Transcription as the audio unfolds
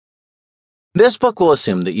This book will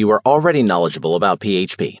assume that you are already knowledgeable about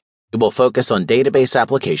PHP. It will focus on database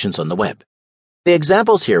applications on the web. The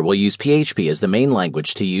examples here will use PHP as the main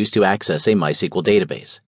language to use to access a MySQL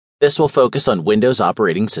database. This will focus on Windows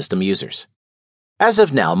operating system users. As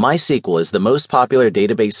of now, MySQL is the most popular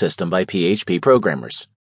database system by PHP programmers.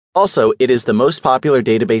 Also, it is the most popular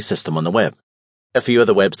database system on the web. A few of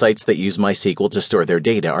the websites that use MySQL to store their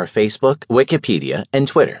data are Facebook, Wikipedia, and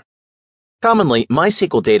Twitter. Commonly,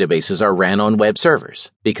 MySQL databases are ran on web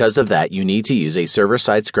servers. Because of that, you need to use a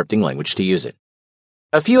server-side scripting language to use it.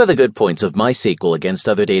 A few of the good points of MySQL against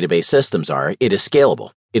other database systems are it is scalable,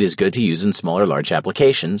 it is good to use in small or large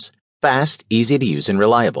applications, fast, easy to use, and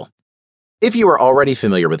reliable. If you are already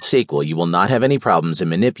familiar with SQL, you will not have any problems in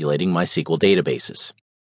manipulating MySQL databases.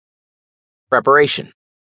 Preparation.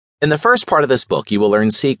 In the first part of this book, you will learn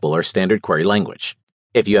SQL or Standard Query Language.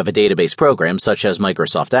 If you have a database program such as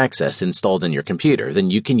Microsoft Access installed in your computer,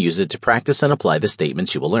 then you can use it to practice and apply the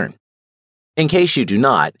statements you will learn. In case you do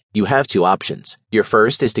not, you have two options. Your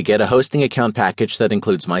first is to get a hosting account package that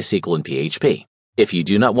includes MySQL and PHP. If you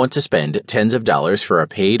do not want to spend tens of dollars for a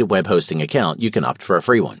paid web hosting account, you can opt for a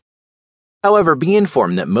free one. However, be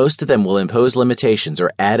informed that most of them will impose limitations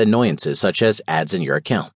or add annoyances such as ads in your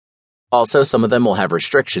account. Also, some of them will have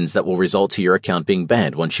restrictions that will result to your account being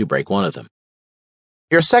banned once you break one of them.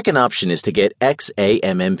 Your second option is to get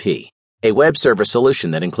XAMMP, a web server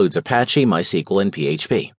solution that includes Apache, MySQL, and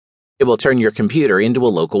PHP. It will turn your computer into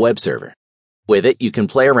a local web server. With it, you can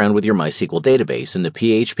play around with your MySQL database and the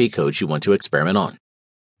PHP codes you want to experiment on.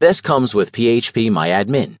 This comes with PHP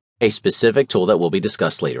MyAdmin, a specific tool that will be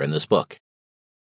discussed later in this book.